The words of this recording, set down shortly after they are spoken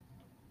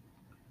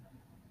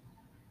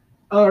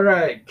All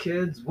right,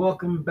 kids,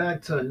 welcome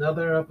back to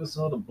another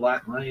episode of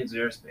Black Lions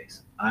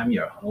Airspace. I'm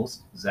your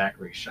host,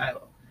 Zachary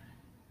Shiloh.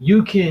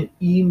 You can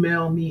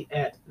email me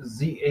at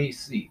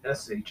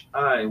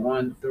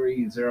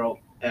zacshi130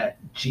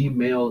 at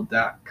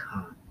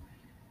gmail.com.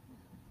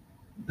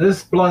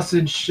 This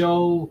blessed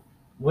show,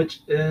 which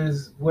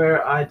is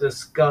where I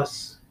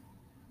discuss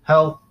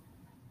health,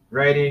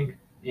 writing,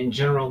 and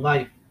general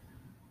life,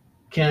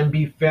 can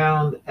be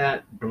found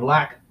at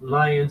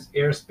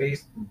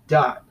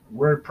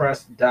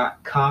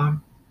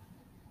blacklionSairspace.wordpress.com.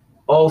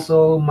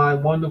 Also, my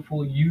wonderful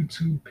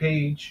YouTube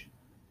page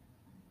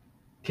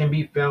can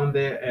be found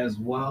there as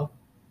well.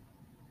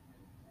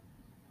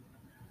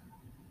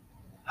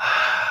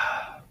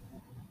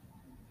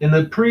 In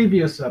the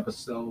previous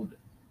episode,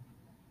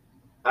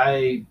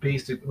 I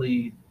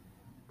basically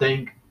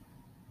thank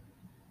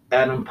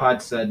Adam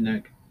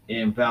Podsednik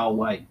and Val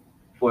White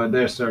for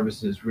their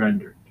services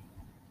rendered.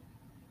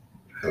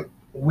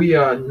 We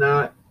are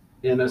not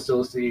in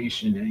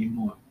association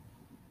anymore.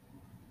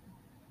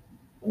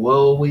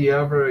 Will we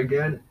ever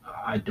again?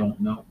 I don't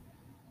know.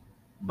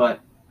 But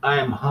I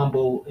am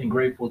humble and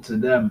grateful to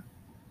them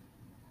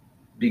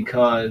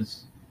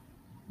because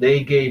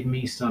they gave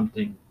me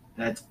something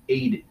that's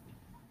aided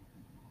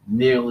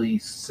nearly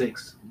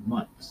 6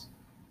 months.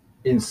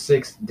 In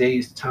 6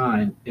 days'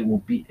 time, it will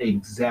be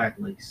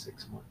exactly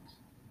 6 months.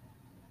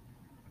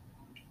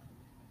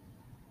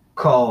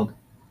 Called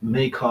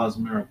May Cause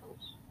Miracles.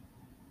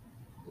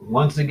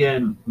 Once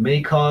again,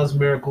 May Cause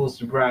Miracles,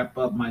 to wrap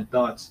up my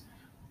thoughts,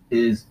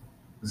 is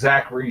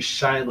Zachary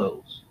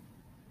Shiloh's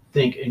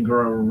Think and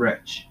Grow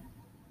Rich.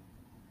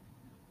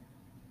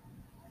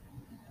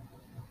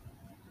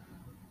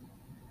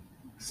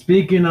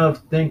 Speaking of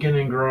thinking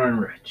and growing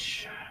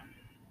rich,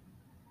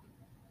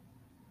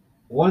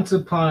 once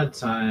upon a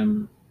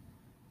time,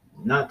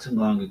 not too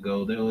long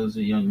ago, there was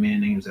a young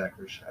man named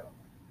Zachary Shiloh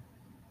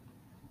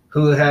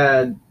who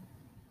had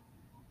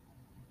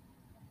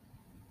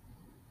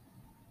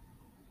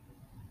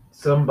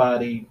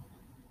somebody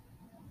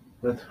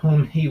with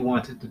whom he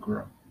wanted to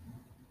grow.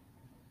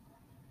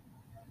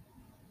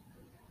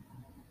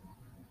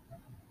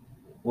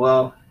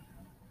 Well,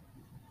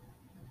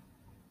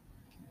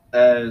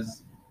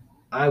 as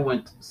I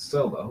went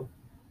solo,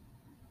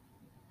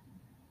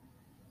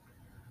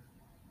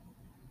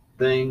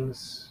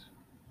 things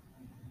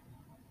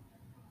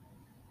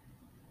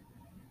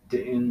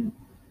didn't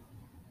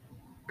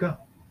go.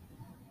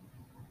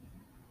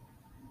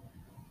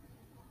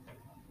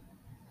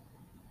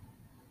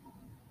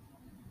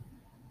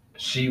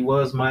 She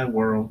was my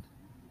world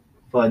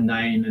for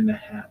 9.5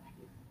 years.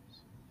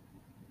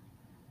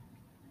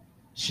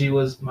 She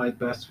was my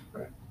best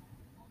friend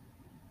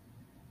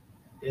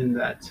in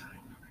that time.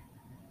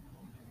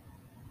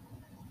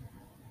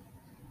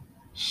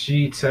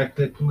 She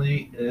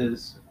technically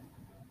is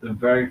the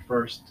very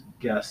first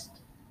guest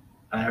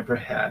I ever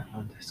had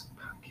on this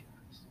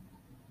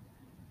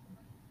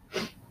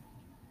podcast.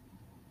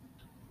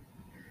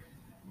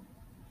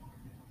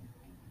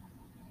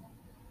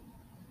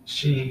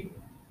 She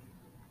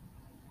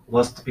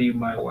was to be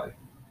my wife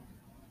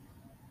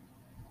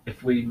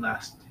if we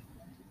lasted.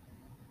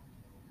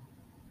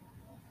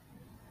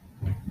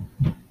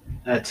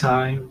 At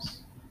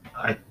times,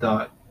 I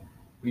thought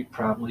we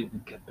probably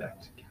would get back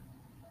together,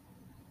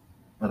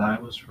 but I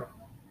was wrong.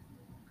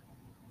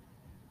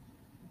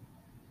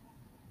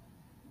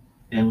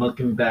 And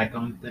looking back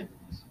on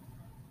things,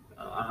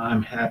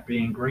 I'm happy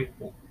and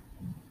grateful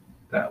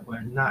that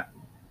we're not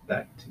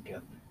back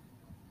together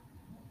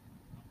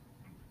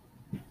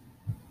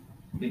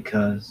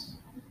because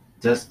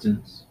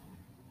distance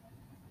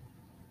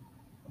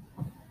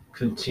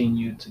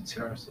continued to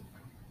tear us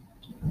apart.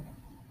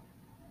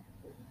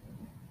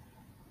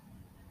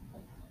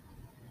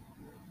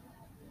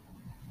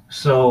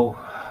 So,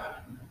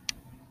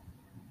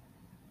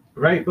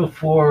 right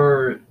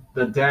before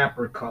the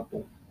Dapper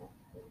couple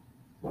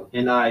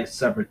and I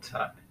severed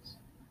ties,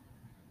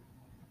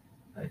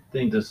 I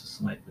think this is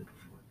slightly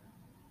before,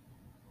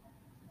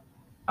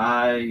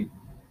 I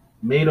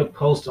made a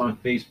post on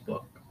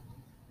Facebook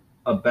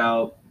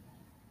about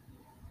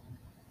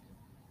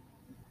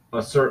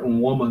a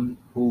certain woman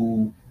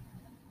who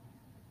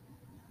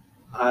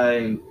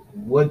I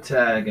would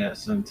tag at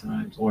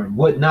sometimes, or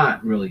would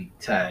not really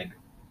tag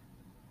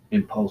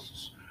in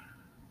posts.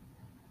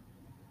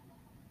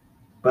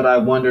 But I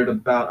wondered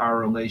about our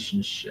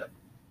relationship.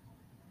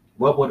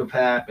 What would have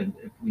happened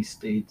if we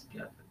stayed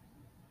together?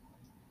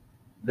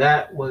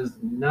 That was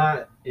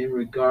not in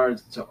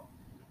regards to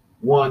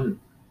one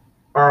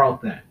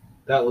Arlington.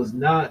 That was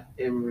not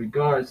in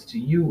regards to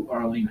you,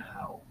 Arlene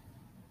Howell.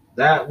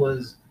 That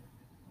was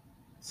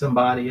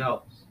somebody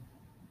else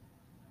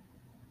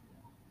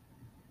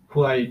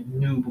who I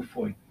knew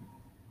before you.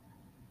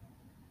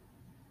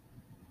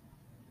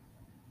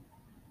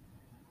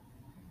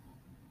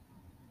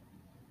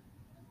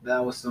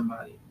 That was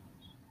somebody.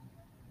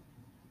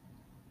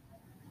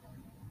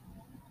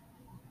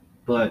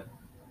 But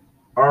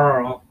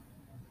Earl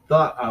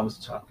thought I was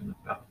talking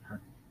about her.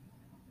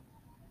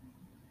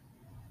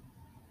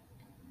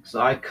 So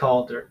I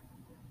called her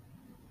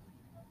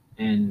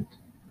and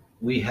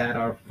we had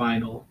our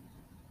final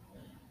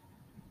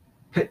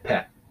pit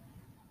pat.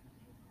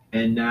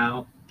 And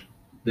now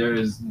there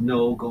is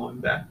no going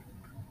back.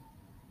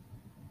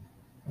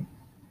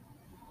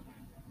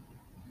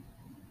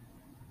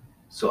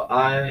 So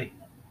I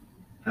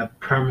have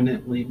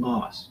permanently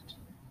lost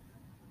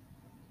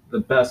the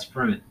best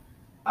friend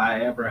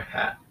I ever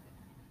had.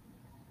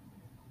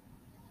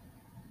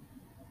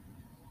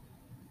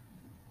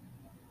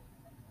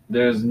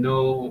 There's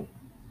no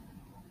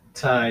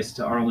ties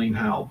to Arlene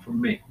Howell for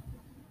me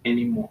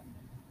anymore.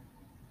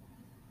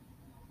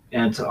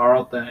 And to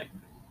Arlene,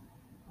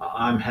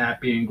 I'm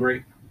happy and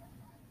grateful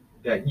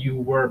that you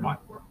were my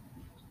world,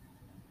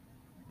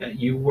 that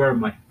you were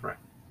my friend.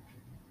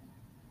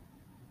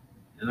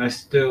 And I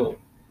still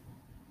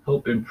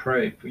hope and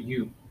pray for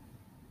you.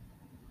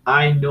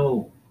 I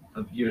know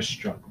of your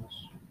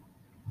struggles.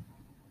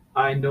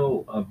 I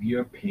know of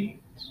your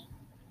pains,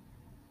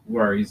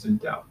 worries, and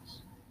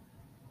doubts.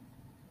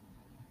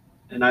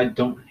 And I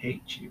don't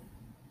hate you.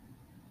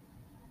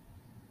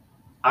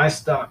 I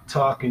stopped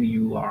talking to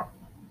you, Laura,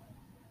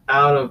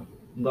 out of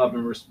love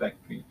and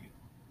respect for you.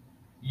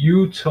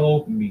 You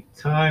told me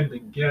time and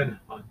again,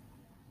 hon,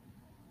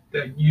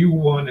 that you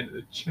wanted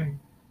to change.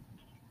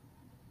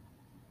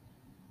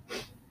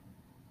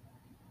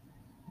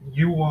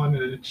 You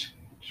wanted to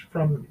change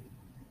from me.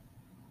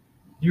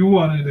 You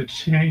wanted to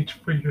change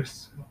for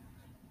yourself.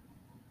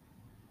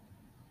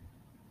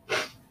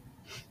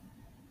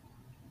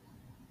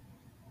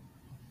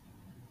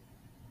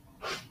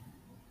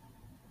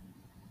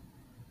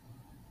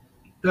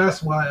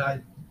 That's why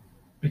I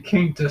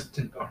became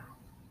distant, Laura.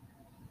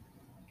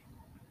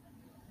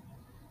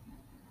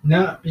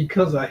 Not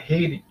because I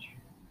hated you.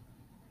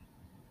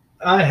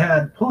 I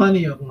had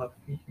plenty of love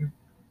for you.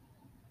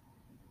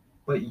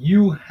 But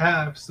you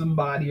have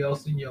somebody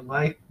else in your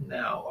life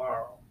now,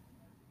 Arl.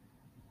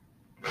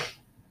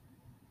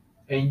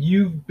 And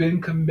you've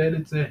been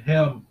committed to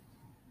him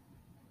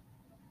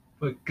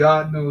for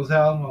God knows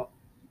how long.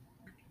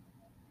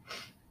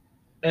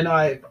 And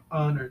I've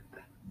honored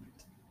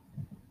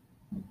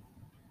that.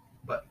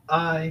 But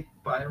I,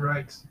 by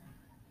rights,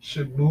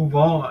 should move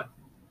on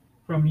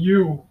from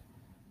you.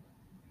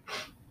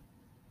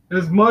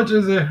 As much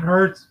as it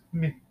hurts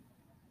me.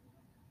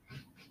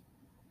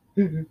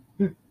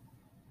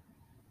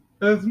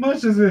 As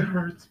much as it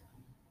hurts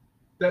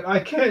that I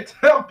can't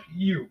help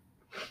you.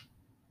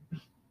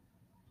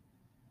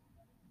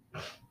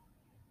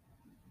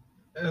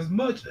 As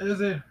much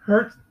as it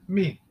hurts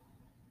me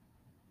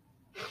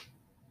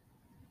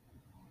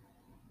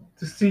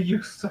to see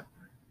you suffer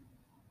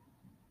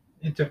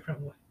in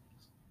different ways.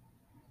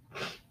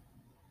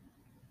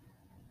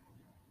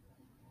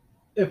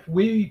 If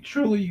we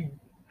truly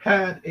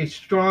had a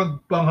strong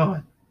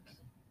bond,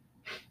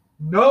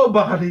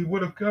 nobody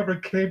would have ever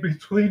came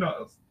between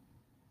us.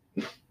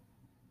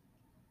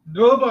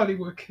 Nobody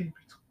would have came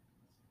between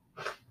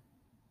us.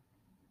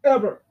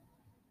 Ever.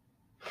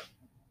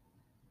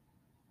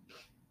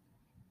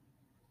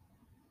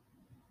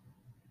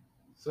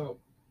 So,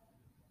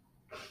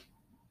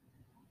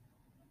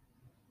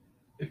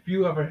 if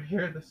you ever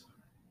hear this,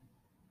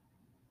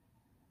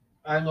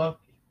 I love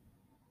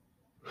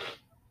you.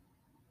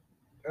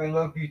 I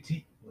love you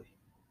deeply.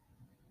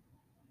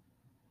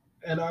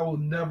 And I will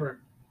never,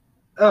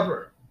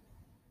 ever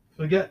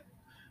forget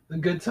the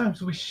good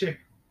times we shared.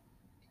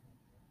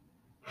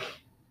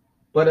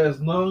 But as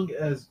long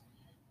as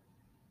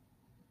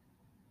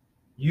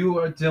you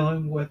are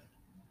dealing with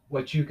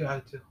what you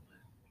got to do,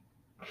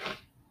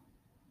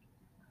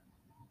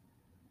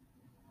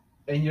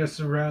 and you're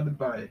surrounded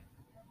by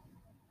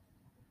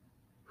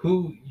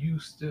who you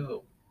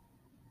still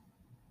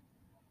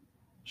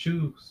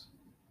choose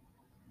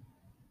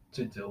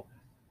to deal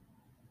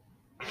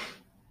with,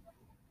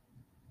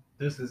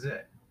 this is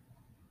it.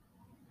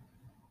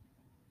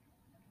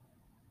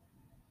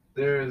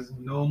 There is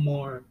no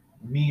more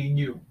me and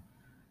you.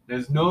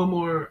 There's no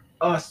more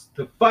us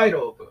to fight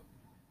over.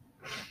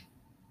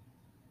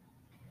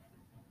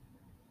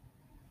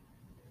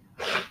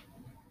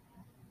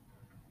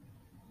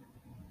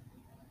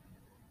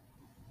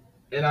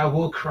 And I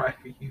will cry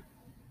for you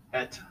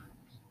at times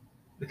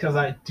because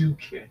I do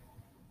care.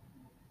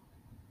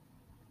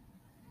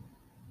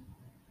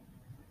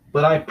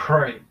 But I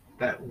pray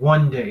that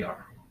one day,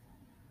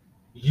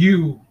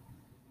 you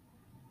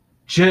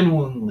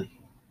genuinely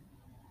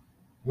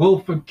will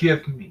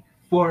forgive me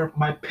for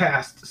my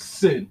past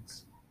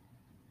sins.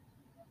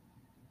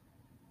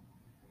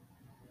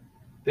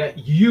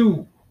 That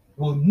you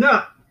will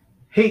not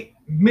hate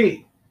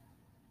me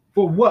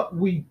for what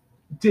we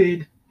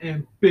did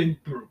and been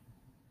through.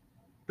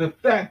 The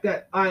fact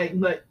that I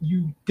let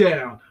you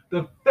down.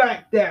 The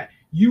fact that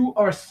you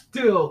are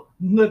still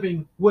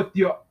living with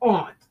your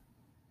aunt.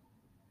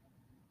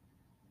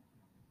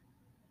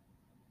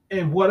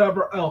 And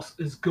whatever else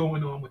is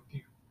going on with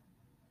you.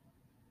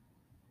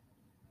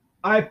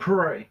 I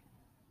pray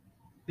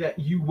that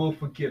you will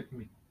forgive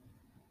me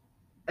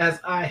as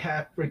I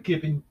have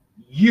forgiven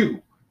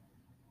you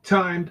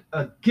timed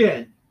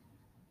again.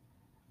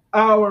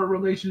 Our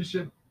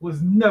relationship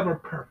was never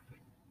perfect.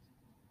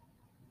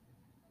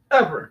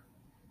 ever.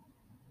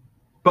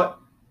 But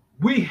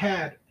we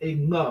had a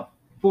love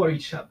for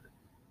each other.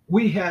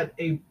 We had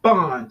a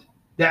bond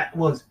that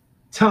was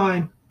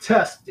time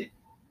tested.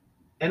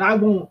 And I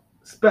won't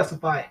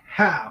specify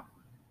how.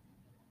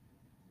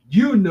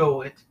 You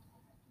know it.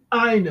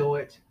 I know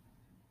it.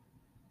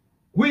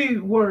 We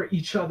were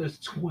each other's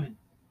twin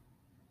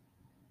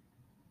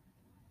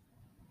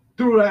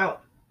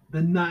throughout the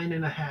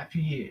 9.5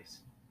 years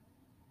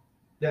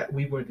that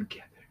we were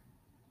together.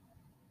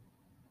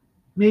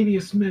 Maybe a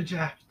smidge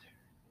after.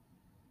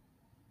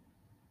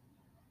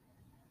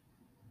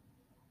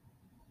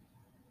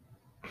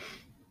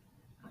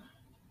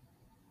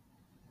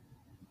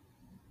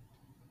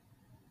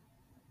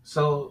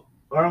 So,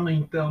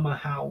 Arlene Thelma,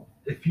 how,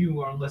 if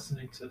you are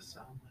listening to the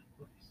sound of my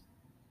voice,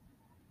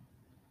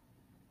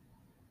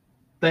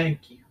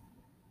 thank you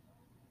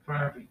for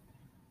everything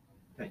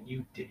that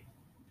you did.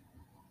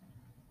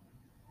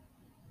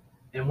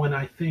 And when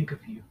I think of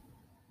you,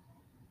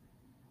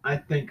 I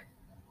think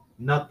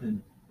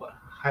nothing but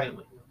highly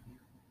of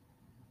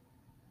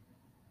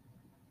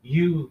you.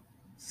 You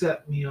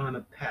set me on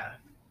a path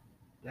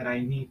that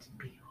I need to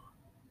be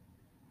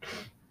on.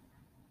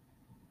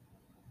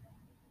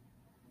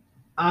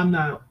 I'm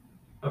not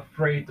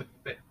afraid to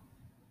fail.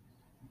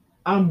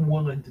 I'm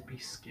willing to be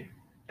scared.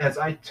 As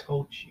I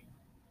told you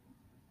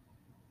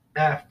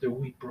after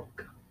we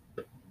broke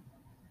up,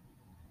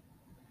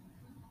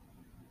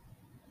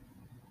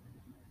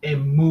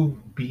 and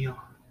moved beyond.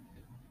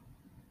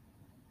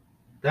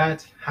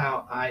 That's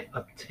how I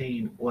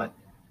obtain what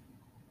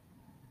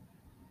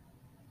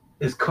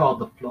is called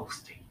the flow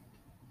state.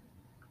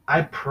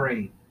 I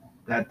pray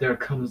that there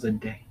comes a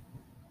day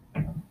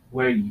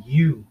where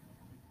you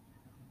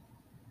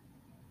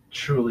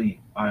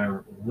truly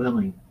are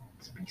willing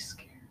to be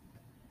scared,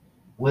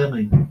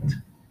 willing to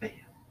fail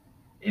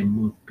and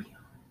move beyond.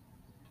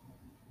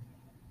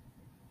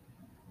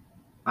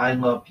 I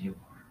love you.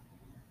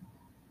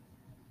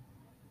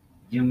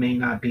 You may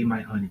not be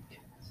my honeykins,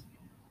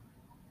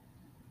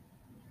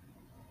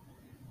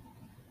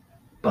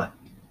 but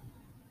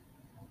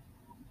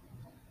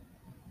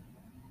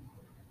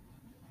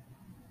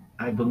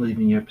I believe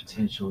in your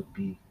potential to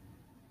be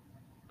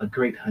a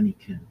great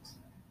honeykins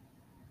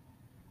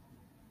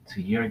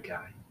to your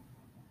guy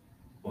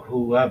or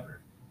whoever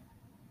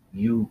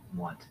you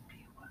want to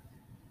be with.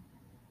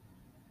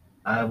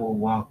 I will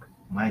walk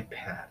my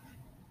path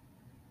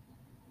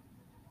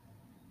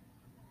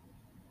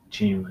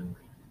genuinely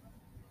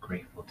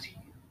grateful to you.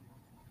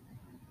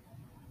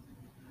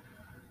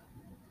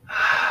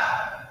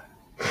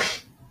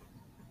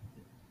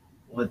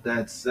 With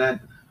that said,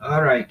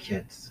 all right,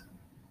 kids,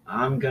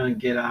 I'm gonna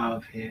get out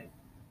of here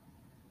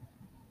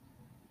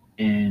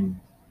and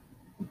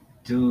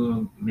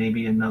do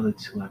maybe another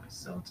 2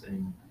 episodes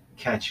and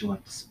catch you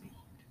up to speed.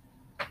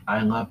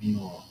 I love you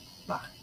all. Bye.